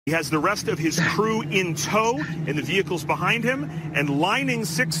He has the rest of his crew in tow in the vehicles behind him. And lining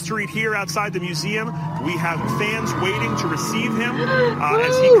 6th Street here outside the museum, we have fans waiting to receive him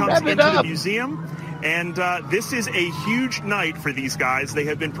as he comes into the museum. And this is a huge night for these guys. They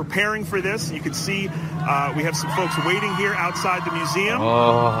have been preparing for this. You can see we have some folks waiting here outside the museum.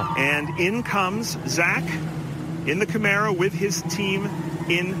 Oh. And in comes Zak in the Camaro with his team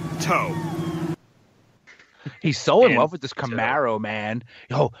in tow. He's so in love with this Camaro, man.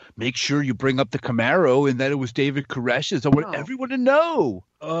 Yo, make sure you bring up the Camaro and that it was David Koresh's. I want everyone to know.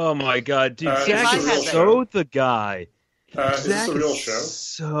 Oh, my God. Dude, Zak is so the guy. Is this a real show?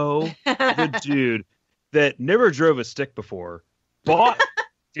 So the dude that never drove a stick before, bought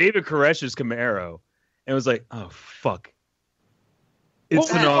David Koresh's Camaro, and was like, oh, fuck.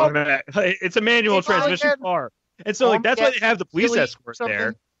 It's an automatic. It's a manual transmission car. And so, like, that's why they have the police escort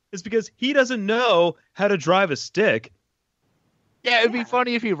there. Is because he doesn't know how to drive a stick. Yeah, it'd be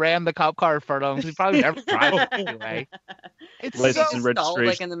funny if he ran the cop car in front of him. He probably never drive it anyway. It's so stalled,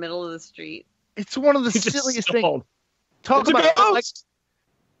 like in the middle of the street. It's one of the silliest things. Talk about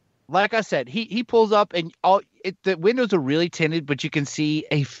like I said, he pulls up and the windows are really tinted, but you can see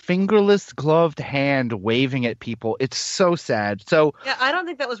a fingerless gloved hand waving at people. It's so sad. So yeah, I don't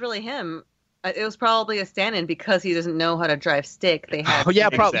think that was really him. It was probably a stand-in because he doesn't know how to drive stick. They had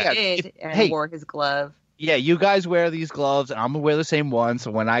probably and wore his glove. Yeah, you guys wear these gloves, and I'm gonna wear the same one.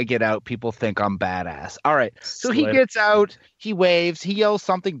 So when I get out, people think I'm badass. All right. So he gets out, he waves, he yells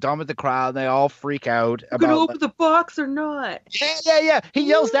something dumb at the crowd, and they all freak out. Are gonna open the box or not? Yeah. He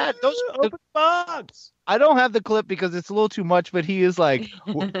yells that. Open the box. I don't have the clip because it's a little too much, but he is like,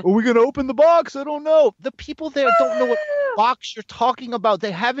 are we going to open the box? I don't know. The people there don't know what box you're talking about.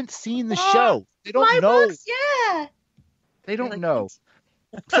 They haven't seen the show. They don't know. Box, yeah. They don't know.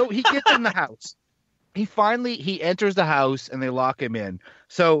 So he gets in the house. He enters the house and they lock him in.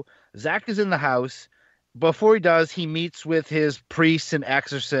 So Zak is in the house. Before he does, he meets with his priests and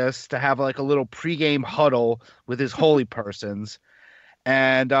exorcists to have like a little pregame huddle with his holy persons.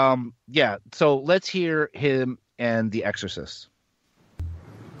 And so let's hear him and the exorcist.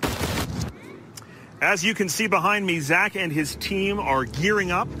 As you can see behind me, Zak and his team are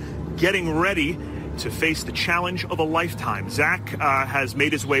gearing up, getting ready to face the challenge of a lifetime. Zak has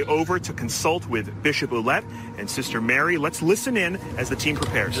made his way over to consult with Bishop Ouellette and Sister Mary. Let's listen in as the team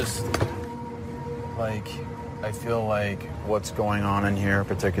prepares. I feel like what's going on in here,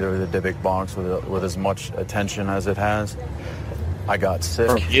 particularly the Dybuk Box, with as much attention as it has. I got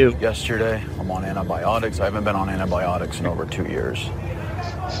sick yesterday. I'm on antibiotics. I haven't been on antibiotics in over 2 years.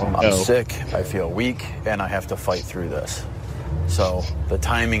 I'm sick. I feel weak, and I have to fight through this. So the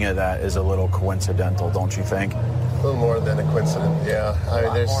timing of that is a little coincidental, don't you think? A little more than a coincidence, yeah.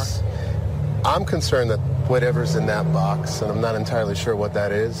 I'm concerned that whatever's in that box, and I'm not entirely sure what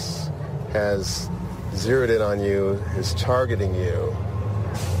that is, has zeroed in on you, is targeting you.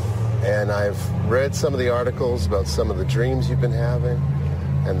 And I've read some of the articles about some of the dreams you've been having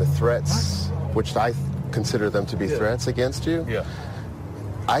and the threats, which I consider them to be threats against you. Yeah.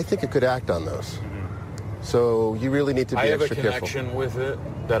 I think it could act on those. So you really need to be extra careful. I have a connection with it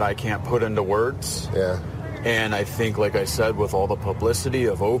that I can't put into words. Yeah. And I think, like I said, with all the publicity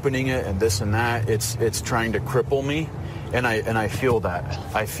of opening it and this and that, it's trying to cripple me. And I feel that.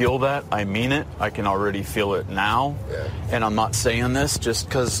 I feel that. I mean it. I can already feel it now. Yeah. And I'm not saying this just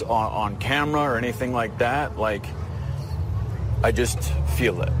because on camera or anything like that. Like, I just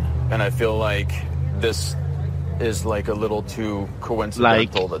feel it. And I feel like this is like a little too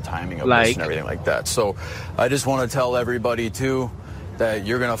coincidental, the timing of this and everything like that. So I just want to tell everybody, too, that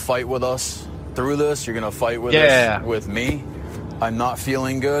you're going to fight with us through this. You're going to fight with us, with me. I'm not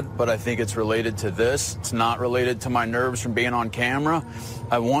feeling good, but I think it's related to this. It's not related to my nerves from being on camera.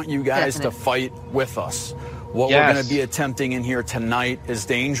 I want you guys to fight with us. What we're going to be attempting in here tonight is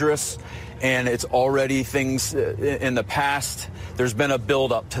dangerous, and it's already things in the past. There's been a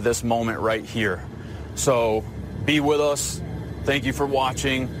build-up to this moment right here. So be with us. Thank you for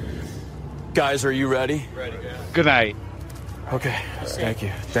watching. Guys, are you ready? Ready. Yeah. Good night. Okay. Thank you.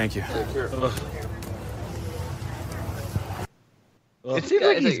 Thank you. It seems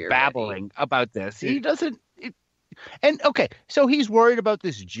like he's babbling about this. He doesn't. And okay, so he's worried about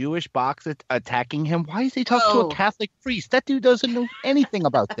this Jewish box attacking him. Why is he talking to a Catholic priest? That dude doesn't know anything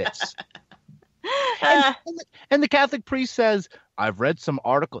about this. and the Catholic priest says, I've read some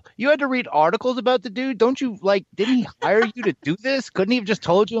article. You had to read articles about the dude? Don't you, didn't he hire you to do this? Couldn't he have just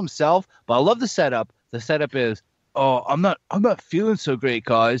told you himself? But I love the setup. The setup is, I'm not feeling so great,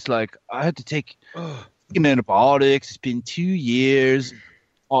 guys. I had to take antibiotics. It's been 2 years.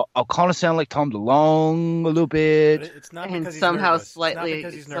 I'll kind of sound like Tom DeLonge a little bit. But it's not And because he's somehow nervous. slightly- It's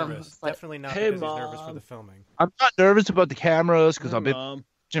not because he's nervous. Definitely not Hey, because he's nervous for the filming. I'm not nervous about the cameras because I've been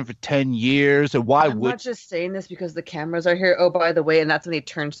watching for 10 years. And why I'm would not just saying this because the cameras are here. Oh, by the way, and that's when he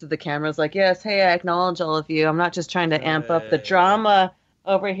turns to the cameras like, yes, hey, I acknowledge all of you. I'm not just trying to amp up the drama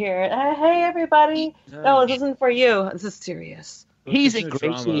over here. Hey, everybody. No, this isn't for you. This is serious. he's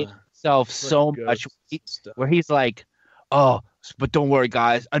ingratiating himself so much where he's like, oh, but don't worry,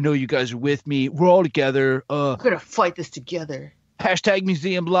 guys. I know you guys are with me. We're all together. We're going to fight this together. Hashtag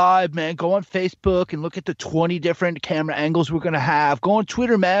Museum Live, man. Go on Facebook and look at the 20 different camera angles we're going to have. Go on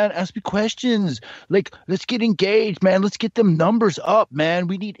Twitter, man. Ask me questions. Like, let's get engaged, man. Let's get them numbers up, man.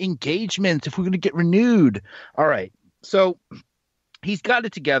 We need engagements if we're going to get renewed. All right. So he's got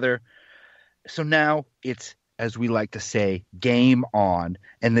it together. So now it's, as we like to say, game on.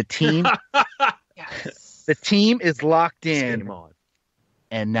 And the team, Yes. the team is locked in. Game on.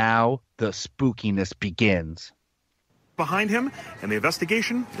 And now the spookiness begins. Behind him, and the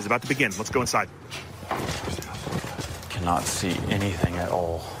investigation is about to begin. Let's go inside. Cannot see anything at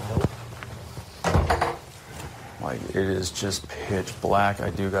all. Like, it is just pitch black.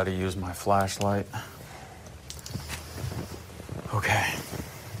 I do got to use my flashlight. Okay.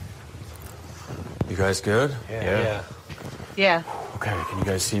 You guys good? Yeah. Yeah. Okay, can you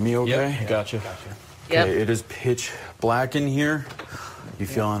guys see me okay? Yep. Gotcha. Yep. Okay, it is pitch black in here. You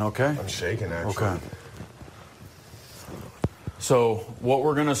feeling okay? I'm shaking, actually. Okay. So what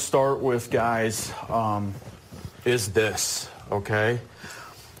we're gonna start with, guys, is this, okay?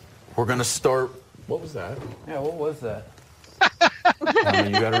 We're gonna start. What was that? Yeah, what was that?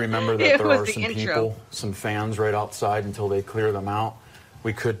 You gotta remember that It there was are the some intro. people, some fans right outside until they clear them out.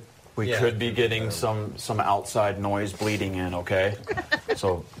 We could be getting some outside noise bleeding in, okay?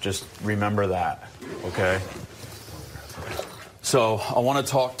 So just remember that, okay? So I want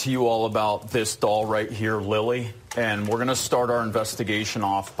to talk to you all about this doll right here, Lily, and we're going to start our investigation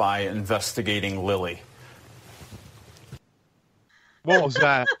off by investigating Lily. What was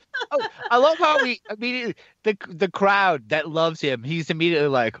that? Oh, I love how we immediately the crowd that loves him. He's immediately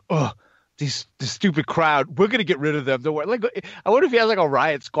like, "Oh, the stupid crowd. We're gonna get rid of them." Don't worry. Like, I wonder if he has like a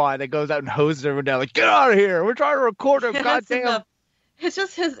riot squad that goes out and hoses everyone down. Like, get out of here. We're trying to record him. Goddamn. It's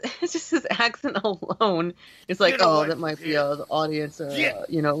just his accent alone. It's like, oh, that might be the audience.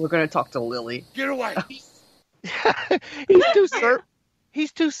 We're gonna talk to Lily. Get away.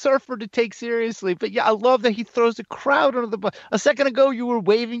 He's too surfer to take seriously. But yeah, I love that he throws the crowd under the bus. A second ago, you were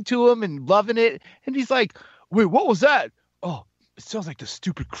waving to him and loving it, and he's like, "Wait, what was that?" Oh, it sounds like the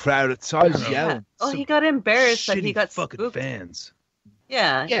stupid crowd outside yelling. Oh, he got embarrassed that he got fucking spooked. fans.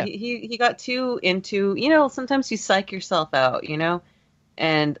 Yeah. He got too into, sometimes you psych yourself out,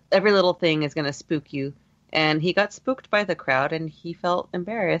 and every little thing is going to spook you. And he got spooked by the crowd, and he felt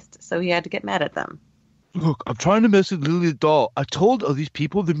embarrassed, so he had to get mad at them. Look, I'm trying to mess with Lily the doll. I told all these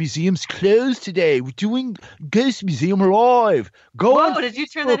people the museum's closed today. We're doing Ghost Museum Live. Whoa, did you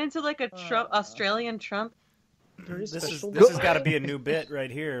turn that into like a Australian Trump? This has got to be a new bit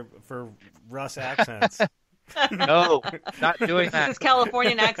right here for Russ accents. No, not doing that. This is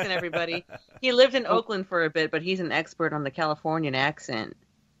Californian accent, everybody. He lived in Oakland for a bit, but he's an expert on the Californian accent.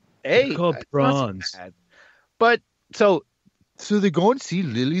 Hey, called bronze. But so they go and see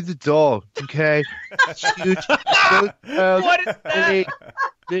Lily the doll. Okay, huge. What is that?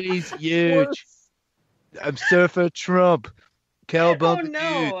 Lily's huge. I'm Surfer Trump. Cowabunga. Oh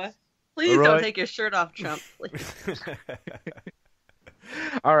no! Dude. Please All don't right. take your shirt off, Trump. Please.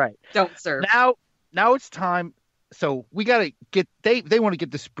 All right. Don't serve. Now it's time. So we gotta get they want to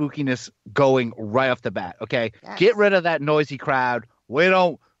get the spookiness going right off the bat. Okay, Yes. Get rid of that noisy crowd. We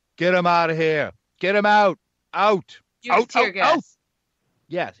don't get him out of here. Get him out. Use tear gas.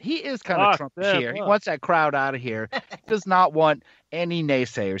 Yes, he is kind of Trumpish here. He wants that crowd out of here. He does not want any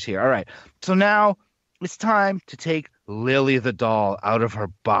naysayers here. All right. So now it's time to take Lily the doll out of her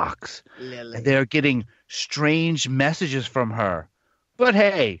box. Lily. And they're getting strange messages from her. But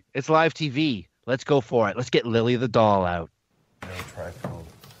hey, it's live TV. Let's go for it. Let's get Lily the doll out. All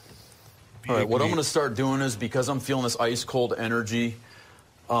right, what I'm going to start doing is, because I'm feeling this ice cold energy,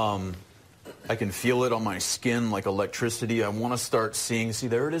 I can feel it on my skin like electricity. I want to start seeing. See,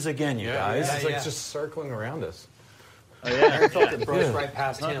 there it is again, you guys. It's like just circling around us. Oh, yeah. I felt it brush right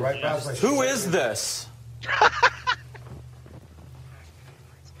past him. Right past my Who shoulder. is this?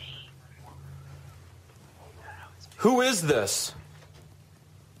 Who is this?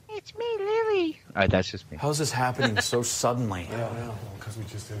 It's me, Lily. All right, that's just me. How's this happening so suddenly? Yeah, well, because we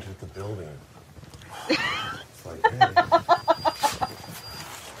just entered the building. It's like, man.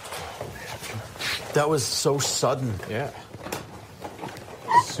 That was so sudden. Yeah.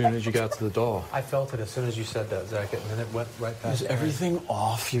 soon as you got to the doll. I felt it as soon as you said that, Zach, and then it went right past. Is everything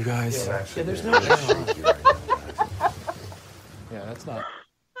off, you guys? Yeah, there's no. Yeah, that's not.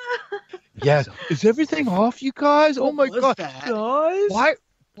 Yes. Is everything off, you guys? Oh my god. That? Guys? Why?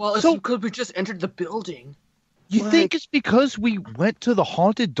 Well, it's because we just entered the building. You think it's because we went to the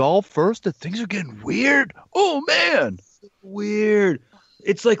haunted doll first that things are getting weird? Oh man. Weird.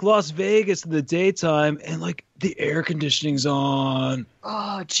 It's like Las Vegas in the daytime, and like the air conditioning's on.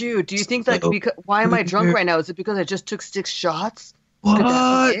 Oh, Jude, do you think that? Why am I drunk right now? Is it because I just took 6 shots? Could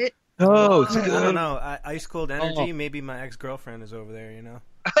that be it? No, I don't know. Ice cold energy. Maybe my ex-girlfriend is over there. You know.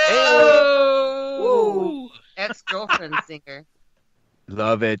 Oh, ex-girlfriend singer.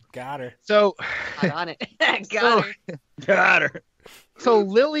 Love it. Got her. So got on it. Got her. So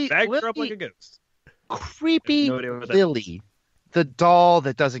Lily backed her up like a ghost. Creepy Lily. The doll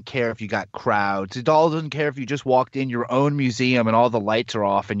that doesn't care if you got crowds. The doll doesn't care if you just walked in your own museum and all the lights are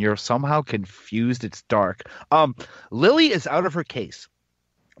off and you're somehow confused it's dark. Lily is out of her case.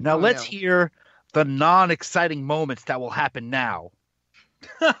 Now let's hear the non-exciting moments that will happen now.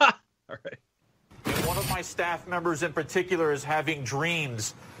 All right. One of my staff members in particular is having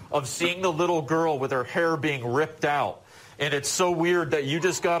dreams of seeing the little girl with her hair being ripped out. And it's so weird that you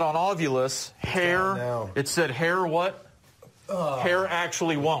just got on Ovulus. Hair, it said hair what? Hair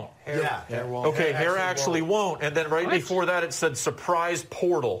actually won't. Hair won't. Okay, hair actually won't. And then right before that it said surprise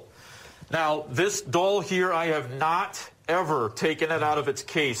portal. Now, this doll here, I have not ever taken it out of its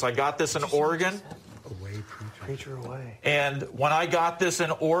case. I got this in Oregon. Preacher away. And when I got this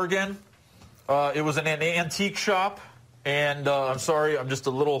in Oregon, it was in an antique shop. And I'm sorry, I'm just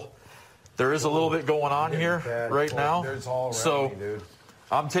a little... There is a little bit going on here right now. There's all around so me, dude.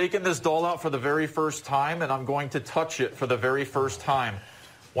 I'm taking this doll out for the very first time, and I'm going to touch it for the very first time.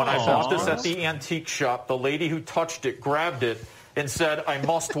 When I bought this at the antique shop, the lady who touched it grabbed it and said, I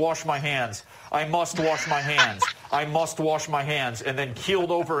must wash my hands. I must wash my hands. I must wash my hands. And then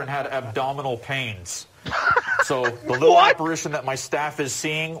keeled over and had abdominal pains. So the little apparition that my staff is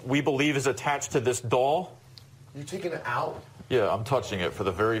seeing, we believe is attached to this doll. You taking it out? Yeah, I'm touching it for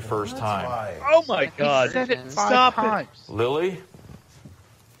the very first time. Why? Oh my God! He said it Stop 5 times. Lily?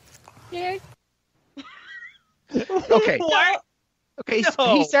 Yeah. Okay. What? Okay.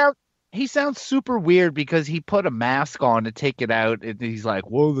 No. He sounds super weird because he put a mask on to take it out, and he's like,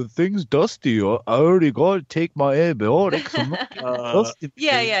 "Well, the thing's dusty. I already got to take my antibiotics."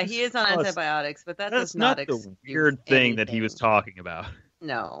 Yeah, he is on antibiotics, but that's not the weird thing that he was talking about.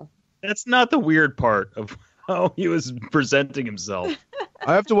 No, that's not the weird part of how he was presenting himself.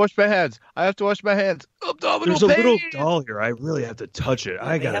 I have to wash my hands. Abdominal There's a pain. little doll here. I really have to touch it.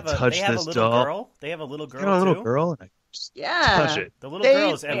 I gotta touch this doll. They have a little girl. They got a little girl, and I just touch it. The little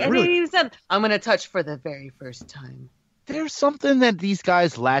girl is he said, "I'm gonna touch for the very first time." There's something that these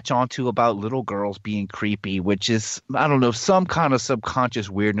guys latch onto about little girls being creepy, which is, I don't know, some kind of subconscious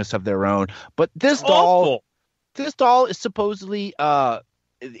weirdness of their own. But this doll is supposedly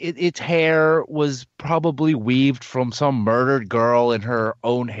its hair was probably weaved from some murdered girl, and her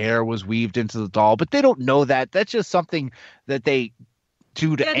own hair was weaved into the doll. But they don't know that. That's just something that they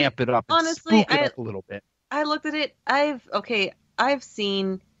do to amp it up and honestly, spook it up a little bit. I looked at it. I've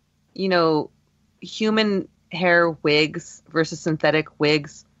seen, human hair wigs versus synthetic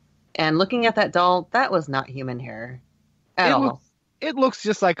wigs, and looking at that doll, that was not human hair at all. It looks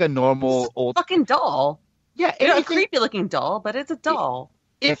just like a normal old fucking doll. Yeah, a creepy looking doll, but it's a doll.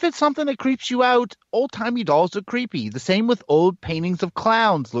 If it's something that creeps you out, old-timey dolls are creepy. The same with old paintings of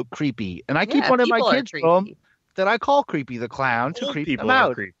clowns look creepy. And I keep one of my kids' room that I call Creepy the Clown to creep them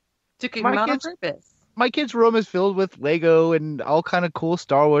out. To creep them out on purpose. My kid's room is filled with Lego and all kind of cool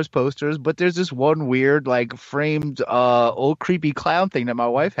Star Wars posters, but there's this one weird, framed old creepy clown thing that my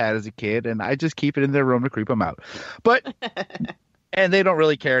wife had as a kid, and I just keep it in their room to creep them out. But and they don't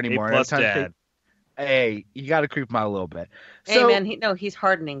really care anymore. A+ dad. Hey, you got to creep them out a little bit. Hey, man, he's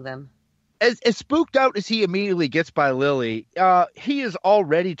hardening them. As spooked out as he immediately gets by Lily, he is all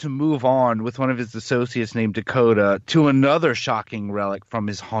ready to move on with one of his associates named Dakota to another shocking relic from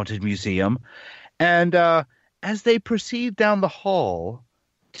his haunted museum. And as they proceed down the hall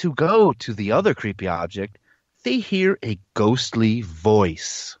to go to the other creepy object, they hear a ghostly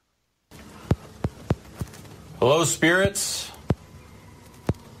voice. Hello, spirits.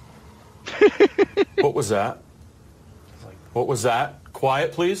 What was that? What was that?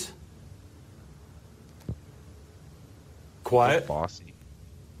 Quiet, please. Quiet. Bossy.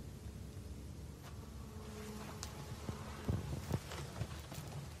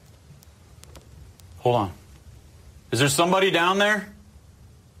 Hold on. Is there somebody down there?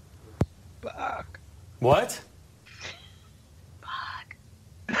 Fuck. What? Fuck.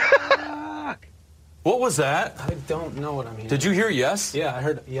 What was that? I don't know what I'm hearing. Did you hear yes? Yeah, I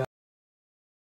heard yeah.